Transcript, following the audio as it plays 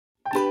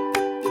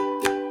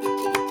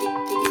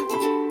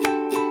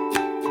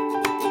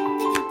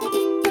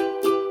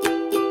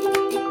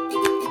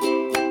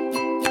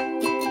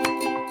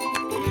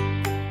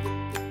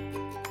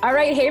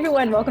right. Hey,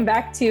 everyone. Welcome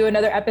back to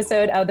another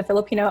episode of the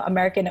Filipino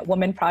American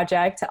Woman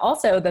Project.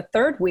 Also, the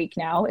third week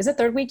now. Is it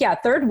third week? Yeah,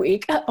 third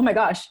week. Oh my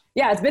gosh.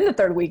 Yeah, it's been the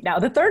third week now.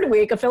 The third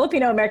week of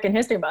Filipino American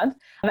History Month.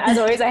 As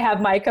always, I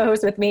have my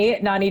co-host with me,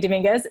 Nani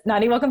Dominguez.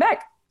 Nani, welcome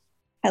back.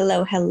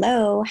 Hello,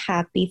 hello.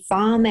 Happy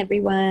FOM,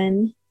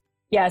 everyone.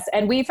 Yes,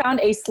 and we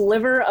found a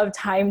sliver of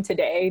time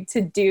today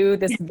to do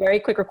this very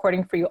quick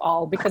recording for you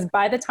all, because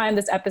by the time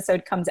this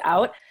episode comes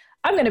out,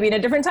 I'm going to be in a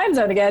different time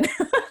zone again.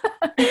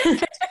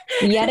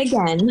 Yet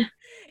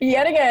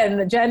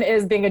again. Jen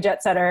is being a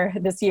jet setter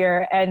this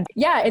year. And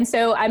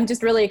so I'm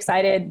just really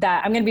excited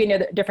that I'm going to be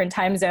in a different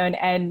time zone.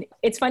 And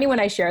it's funny when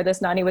I share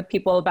this, Nani, with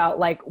people about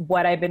like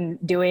what I've been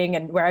doing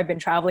and where I've been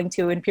traveling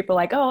to. And people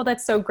are like, oh,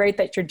 that's so great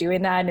that you're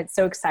doing that. And it's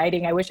so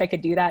exciting. I wish I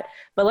could do that.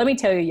 But let me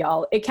tell you,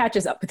 y'all, it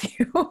catches up with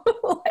you.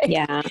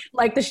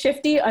 Like the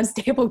shifty,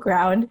 unstable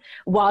ground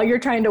while you're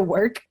trying to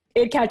work.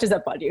 It catches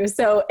up on you.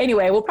 So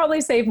anyway, we'll probably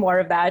save more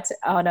of that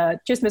on a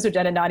Tsismis with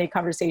Jen and Nani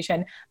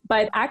conversation.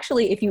 But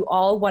actually, if you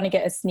all want to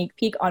get a sneak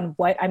peek on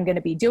what I'm going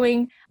to be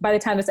doing by the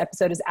time this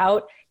episode is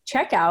out,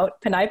 check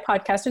out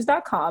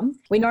PinayPodcasters.com.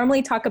 We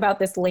normally talk about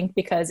this link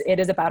because it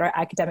is about our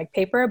academic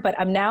paper, but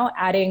I'm now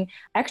adding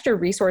extra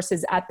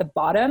resources at the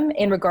bottom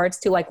in regards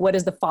to like what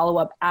is the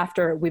follow-up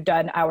after we've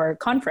done our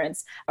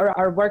conference or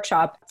our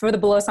workshop for the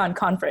Bulasan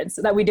conference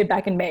that we did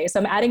back in May. So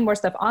I'm adding more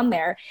stuff on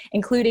there,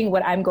 including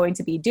what I'm going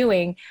to be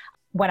doing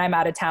when I'm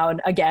out of town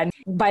again,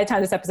 by the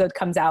time this episode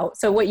comes out.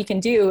 So what you can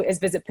do is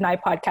visit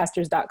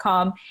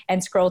PinayPodcasters.com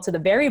and scroll to the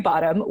very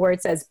bottom where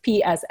it says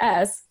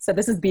PSS. So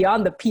this is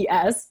beyond the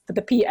PS, but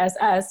the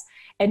PSS,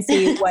 and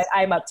see what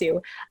I'm up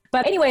to.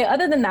 But anyway,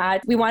 other than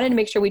that, we wanted to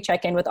make sure we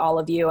check in with all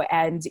of you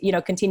and,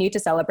 continue to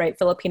celebrate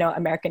Filipino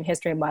American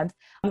History Month.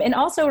 And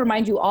also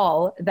remind you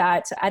all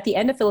that at the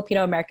end of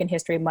Filipino American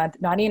History Month,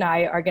 Nani and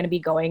I are going to be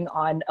going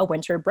on a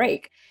winter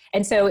break.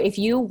 And so if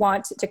you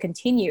want to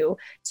continue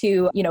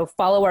to,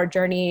 follow our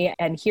journey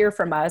and hear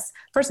from us,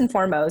 first and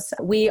foremost,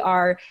 we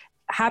are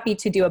happy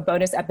to do a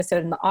bonus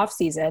episode in the off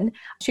season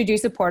should you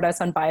support us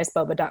on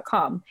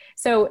biasboba.com.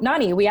 So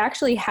Nani, we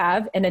actually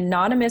have an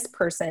anonymous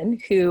person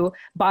who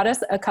bought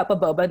us a cup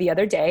of boba the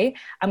other day.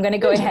 I'm going to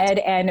go ahead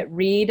and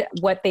read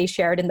what they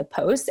shared in the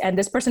post. And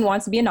this person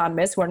wants to be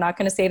anonymous. We're not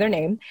going to say their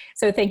name.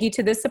 So thank you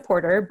to this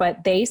supporter,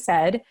 but they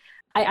said,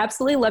 I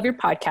absolutely love your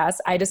podcast.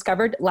 I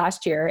discovered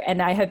last year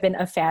and I have been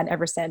a fan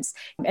ever since.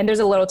 And there's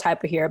a little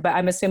typo here, but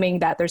I'm assuming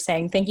that they're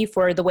saying, thank you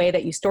for the way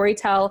that you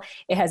storytell.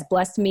 It has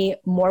blessed me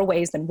more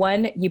ways than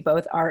one. You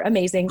both are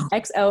amazing.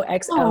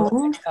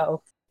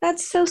 XOXOXO.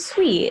 That's so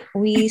sweet.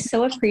 We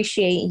so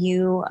appreciate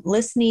you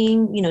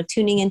listening,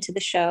 tuning into the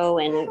show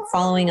and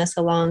following us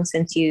along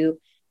since you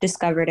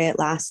discovered it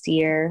last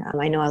year.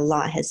 I know a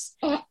lot has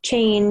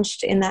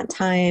changed in that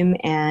time,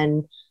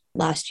 and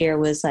last year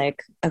was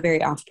like a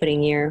very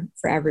off-putting year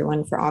for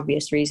everyone for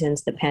obvious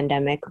reasons, the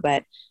pandemic.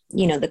 But,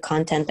 the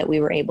content that we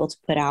were able to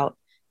put out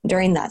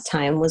during that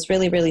time was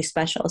really, really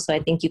special. So I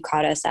think you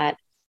caught us at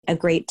a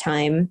great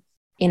time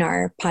in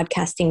our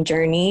podcasting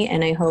journey.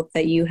 And I hope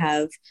that you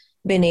have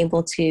been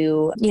able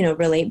to,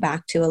 relate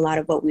back to a lot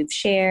of what we've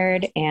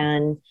shared.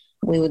 And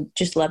we would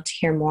just love to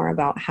hear more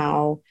about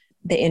how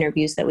the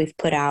interviews that we've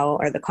put out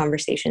or the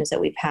conversations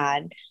that we've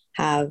had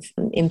have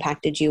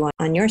impacted you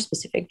on your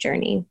specific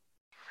journey.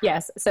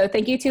 Yes. So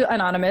thank you to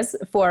Anonymous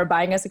for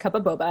buying us a cup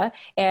of boba.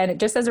 And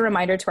just as a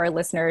reminder to our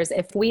listeners,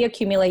 if we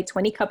accumulate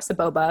 20 cups of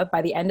boba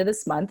by the end of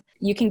this month,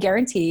 you can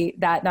guarantee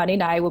that Nani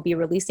and I will be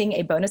releasing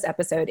a bonus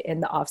episode in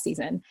the off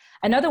season.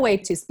 Another way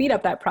to speed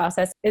up that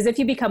process is if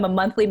you become a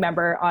monthly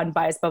member on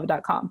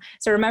biasboba.com.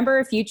 So remember,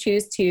 if you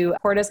choose to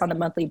support us on a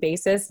monthly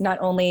basis, not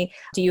only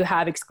do you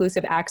have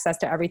exclusive access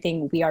to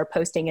everything we are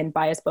posting in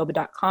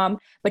biasboba.com,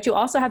 but you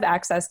also have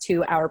access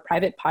to our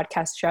private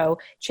podcast show,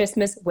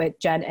 Tsismis with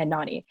Jen and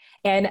Nani.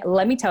 And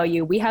let me tell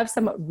you, we have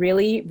some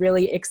really,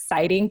 really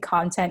exciting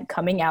content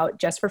coming out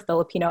just for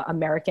Filipino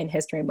American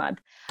History Month.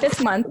 This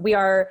month, we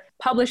are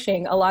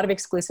publishing a lot of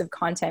exclusive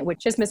content with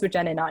Tsismis with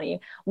Jen and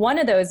Nani. One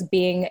of those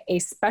being a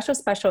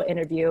special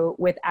interview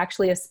with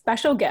actually a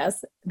special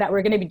guest that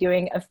we're going to be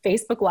doing a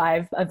Facebook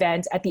Live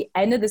event at the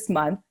end of this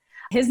month.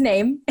 His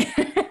name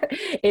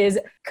is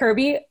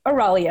Kirby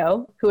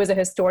Aurelio, who is a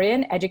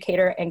historian,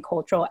 educator, and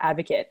cultural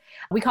advocate.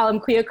 We call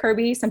him Kuya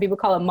Kirby. Some people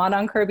call him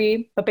Manang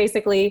Kirby, but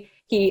basically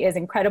he is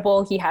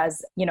incredible. He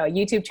has, a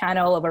YouTube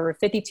channel of over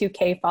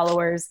 52K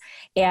followers.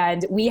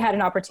 And we had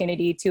an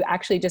opportunity to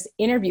actually just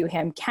interview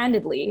him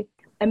candidly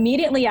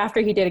immediately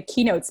after he did a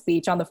keynote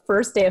speech on the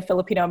first day of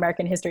Filipino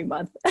American History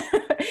Month.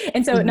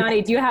 And so,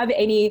 Nani, do you have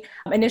any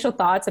initial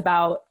thoughts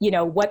about,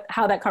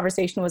 how that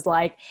conversation was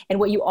like and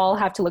what you all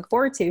have to look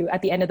forward to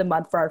at the end of the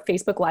month for our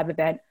Facebook Live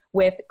event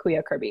with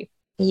Kuya Kirby?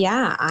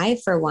 Yeah, I,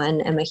 for one,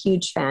 am a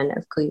huge fan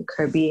of Kuya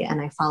Kirby, and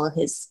I follow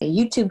his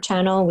YouTube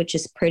channel, which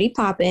is pretty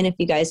poppin'. If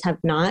you guys have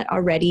not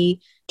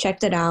already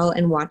checked it out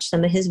and watched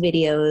some of his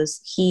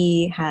videos,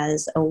 he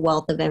has a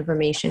wealth of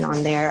information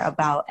on there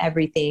about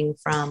everything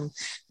from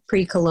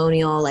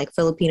pre-colonial, like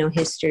Filipino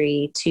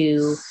history,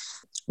 to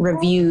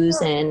reviews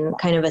and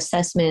kind of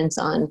assessments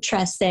on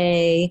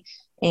Trece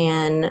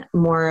and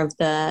more of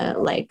the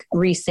like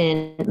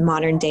recent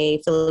modern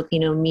day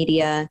Filipino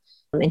media.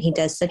 And he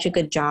does such a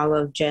good job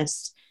of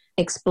just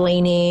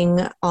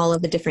explaining all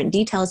of the different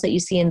details that you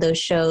see in those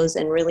shows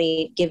and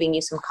really giving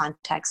you some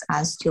context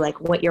as to like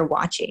what you're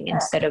watching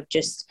instead of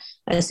just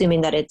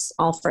assuming that it's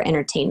all for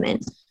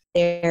entertainment.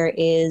 There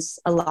is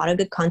a lot of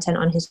good content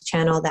on his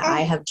channel that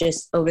I have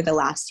just over the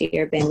last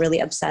year been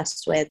really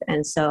obsessed with.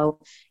 And so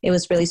it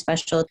was really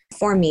special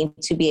for me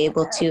to be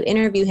able to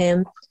interview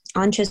him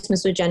on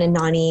Tsismis with Jen and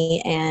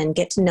Nani and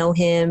get to know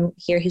him,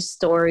 hear his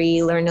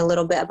story, learn a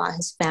little bit about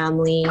his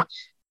family.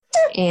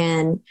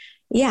 And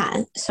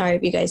yeah, sorry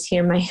if you guys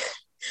hear my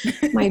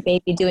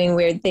baby doing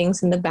weird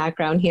things in the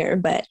background here,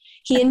 but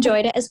he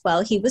enjoyed it as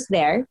well. He was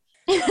there.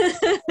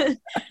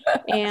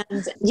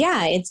 And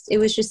yeah, it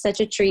was just such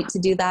a treat to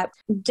do that.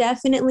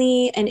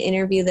 Definitely an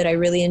interview that I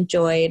really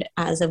enjoyed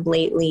as of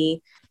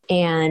lately.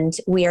 And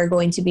we are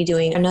going to be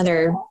doing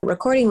another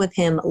recording with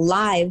him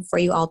live for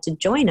you all to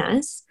join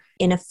us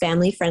in a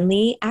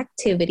family-friendly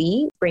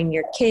activity. Bring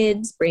your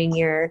kids, bring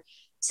your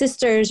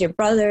sisters, your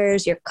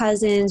brothers, your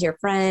cousins, your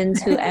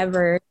friends,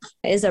 whoever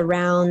is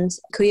around.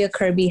 Kuya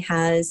Kirby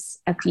has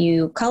a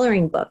few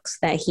coloring books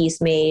that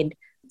he's made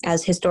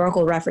as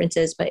historical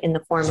references, but in the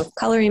form of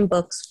coloring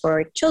books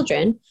for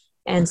children.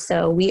 And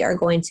so we are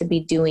going to be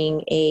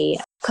doing a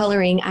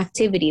coloring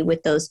activity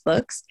with those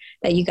books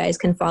that you guys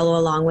can follow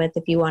along with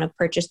if you want to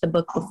purchase the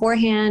book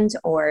beforehand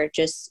or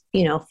just,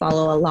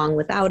 follow along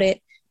without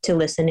it to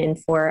listen in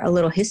for a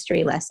little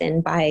history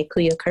lesson by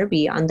Kuya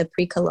Kirby on the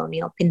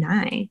pre-colonial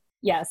Pinay.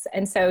 Yes.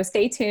 And so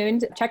stay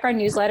tuned. Check our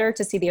newsletter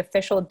to see the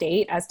official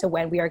date as to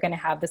when we are going to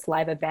have this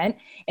live event.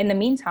 In the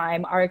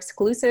meantime, our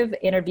exclusive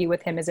interview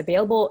with him is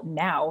available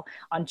now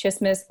on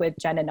Tsismis with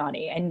Jen and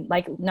Nani. And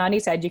like Nani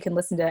said, you can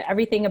listen to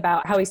everything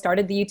about how he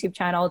started the YouTube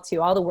channel to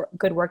all the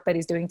good work that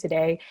he's doing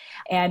today.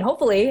 And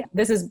hopefully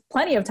this is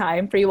plenty of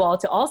time for you all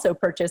to also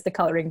purchase the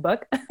coloring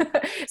book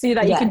so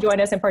that you can join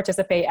us and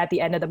participate at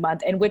the end of the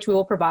month, and which we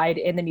will provide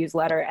in the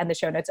newsletter and the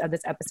show notes of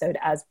this episode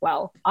as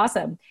well.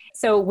 Awesome.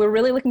 So we're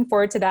really looking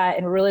forward to that.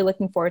 And we're really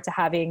looking forward to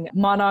having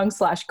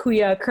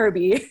Manong/Kuya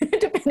Kirby,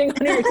 depending on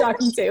who you're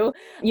talking to,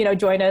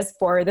 join us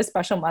for this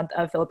special month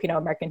of Filipino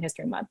American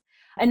History Month.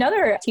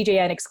 Another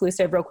TJN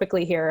exclusive real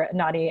quickly here,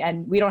 Nani,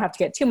 and we don't have to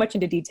get too much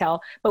into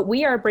detail, but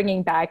we are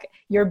bringing back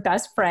your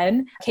best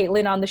friend,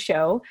 Caitlin, on the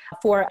show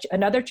for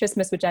another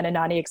Tsismis with Jen and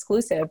Nani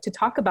exclusive to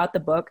talk about the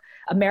book,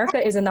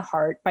 America is in the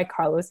Heart by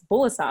Carlos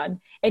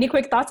Bulosan. Any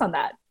quick thoughts on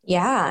that?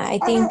 Yeah, I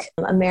think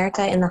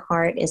America in the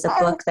Heart is a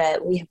book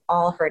that we have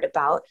all heard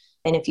about.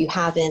 And if you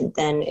haven't,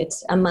 then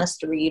it's a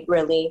must read,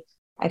 really.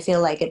 I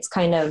feel like it's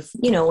kind of,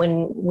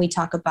 when we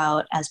talk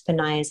about as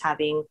Pinays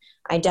having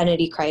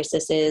identity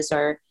crises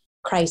or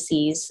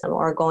crises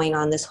or going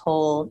on this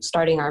whole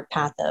starting our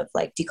path of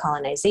like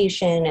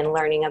decolonization and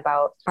learning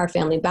about our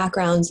family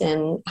backgrounds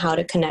and how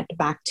to connect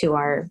back to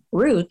our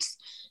roots.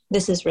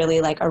 This is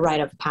really like a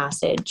rite of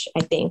passage,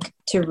 I think,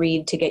 to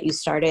read to get you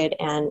started.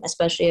 And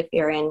especially if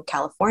you're in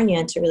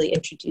California, to really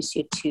introduce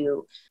you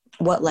to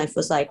what life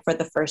was like for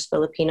the first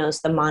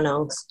Filipinos, the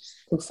Manongs,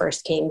 who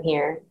first came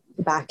here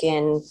back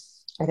in,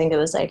 I think it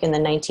was like in the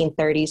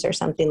 1930s or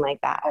something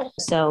like that.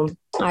 So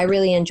I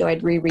really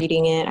enjoyed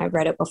rereading it. I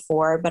read it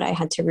before, but I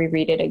had to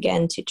reread it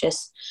again to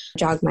just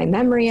jog my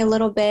memory a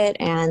little bit.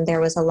 And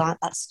there was a lot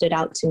that stood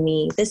out to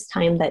me this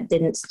time that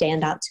didn't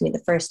stand out to me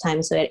the first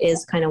time. So it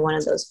is kind of one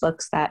of those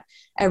books that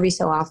every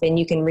so often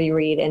you can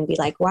reread and be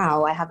like,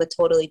 wow, I have a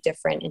totally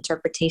different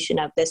interpretation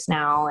of this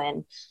now.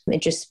 And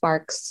it just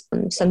sparks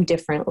some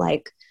different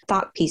like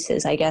thought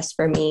pieces, I guess,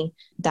 for me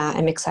that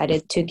I'm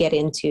excited to get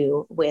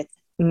into with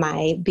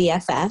my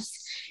BFF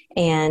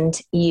and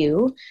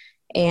you.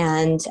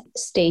 And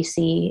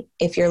Stacy,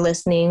 if you're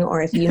listening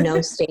or if you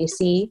know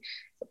Stacy,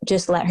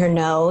 just let her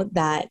know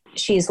that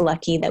she's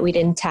lucky that we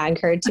didn't tag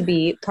her to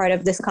be part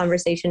of this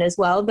conversation as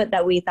well, but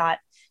that we thought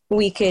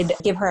we could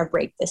give her a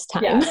break this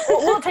time. Yeah,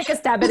 we'll take a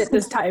stab at it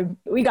this time.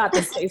 We got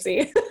this,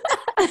 Stacy.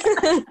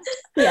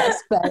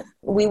 Yes, but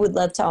we would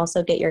love to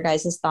also get your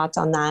guys' thoughts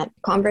on that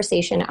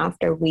conversation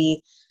after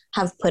we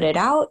have put it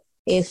out.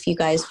 If you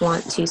guys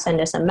want to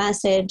send us a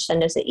message,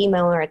 send us an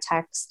email or a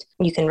text,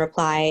 you can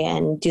reply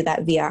and do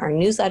that via our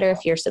newsletter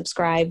if you're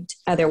subscribed.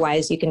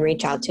 Otherwise, you can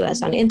reach out to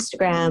us on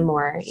Instagram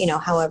or,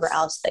 however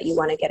else that you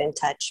want to get in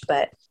touch.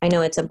 But I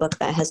know it's a book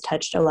that has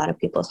touched a lot of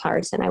people's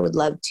hearts, and I would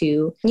love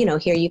to,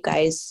 hear you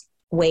guys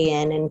weigh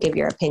in and give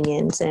your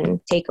opinions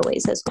and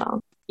takeaways as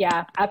well.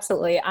 Yeah,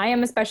 absolutely. I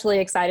am especially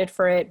excited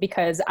for it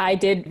because I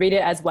did read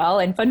it as well.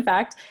 And fun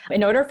fact,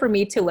 in order for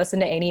me to listen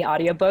to any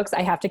audiobooks,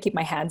 I have to keep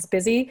my hands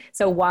busy.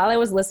 So while I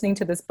was listening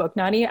to this book,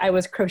 Nani, I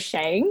was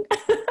crocheting.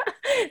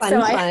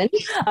 Fun.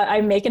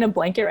 I'm making a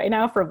blanket right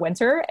now for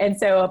winter. And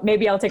so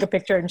maybe I'll take a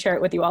picture and share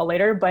it with you all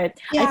later. But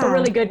I feel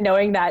really good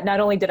knowing that not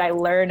only did I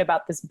learn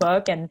about this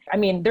book, and I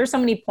mean, there's so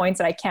many points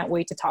that I can't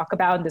wait to talk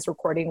about in this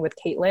recording with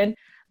Caitlin.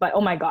 But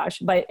oh my gosh.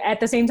 But at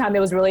the same time, it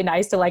was really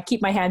nice to like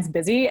keep my hands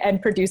busy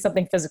and produce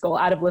something physical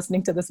out of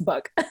listening to this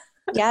book.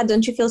 Yeah,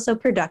 don't you feel so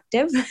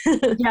productive?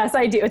 Yes,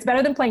 I do. It's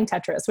better than playing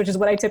Tetris, which is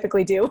what I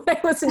typically do when I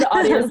listen to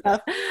audio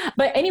stuff.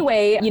 But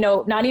anyway,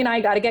 Nani and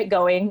I got to get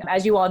going.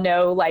 As you all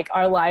know, like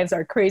our lives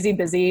are crazy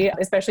busy,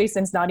 especially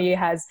since Nani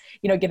has,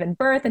 given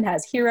birth and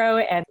has Hero.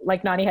 And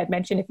like Nani had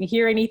mentioned, if you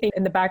hear anything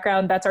in the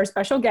background, that's our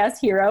special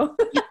guest, Hero,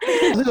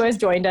 who has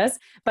joined us.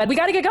 But we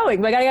got to get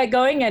going. We got to get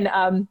going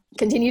and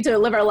continue to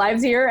live our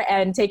lives here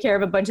and take care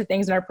of a bunch of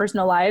things in our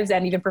personal lives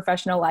and even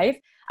professional life.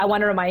 I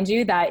want to remind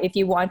you that if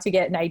you want to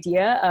get an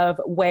idea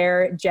of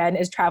where Jen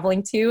is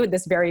traveling to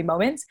this very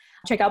moment,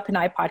 check out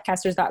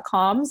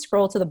PinayPodcasters.com,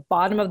 scroll to the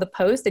bottom of the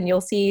post, and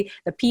you'll see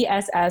the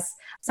PSS,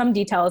 some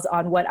details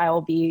on what I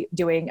will be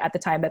doing at the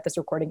time that this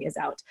recording is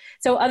out.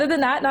 So other than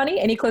that, Nani,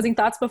 any closing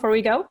thoughts before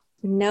we go?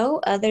 No,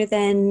 other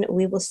than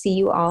we will see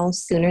you all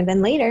sooner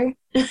than later.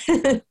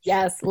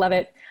 Yes, love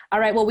it. All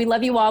right. Well, we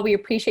love you all. We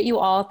appreciate you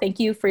all. Thank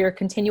you for your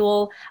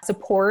continual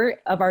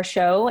support of our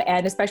show,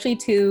 and especially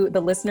to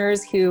the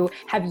listeners who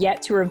have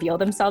yet to reveal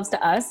themselves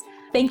to us.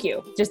 Thank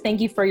you. Just thank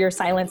you for your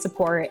silent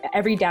support.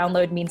 Every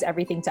download means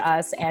everything to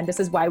us. And this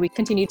is why we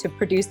continue to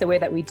produce the way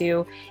that we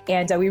do.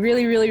 And we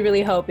really, really,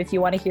 really hope if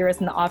you want to hear us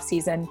in the off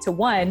season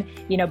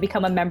to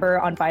become a member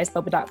on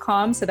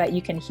biasboba.com so that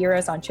you can hear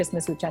us on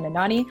Tsismis with Jen and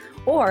Nani,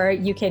 or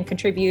you can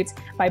contribute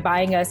by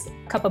buying us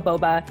a cup of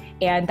boba,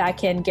 and that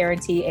can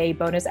guarantee a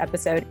bonus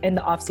episode in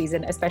the off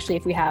season, especially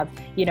if we have,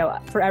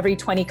 for every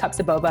 20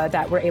 cups of boba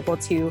that we're able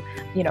to,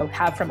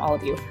 have from all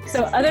of you.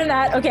 So other than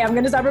that, okay, I'm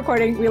going to stop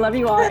recording. We love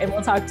you all, and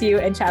we'll talk to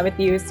you and chat with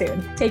you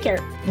soon. Take care.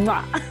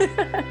 Mwah.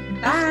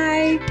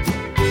 Bye.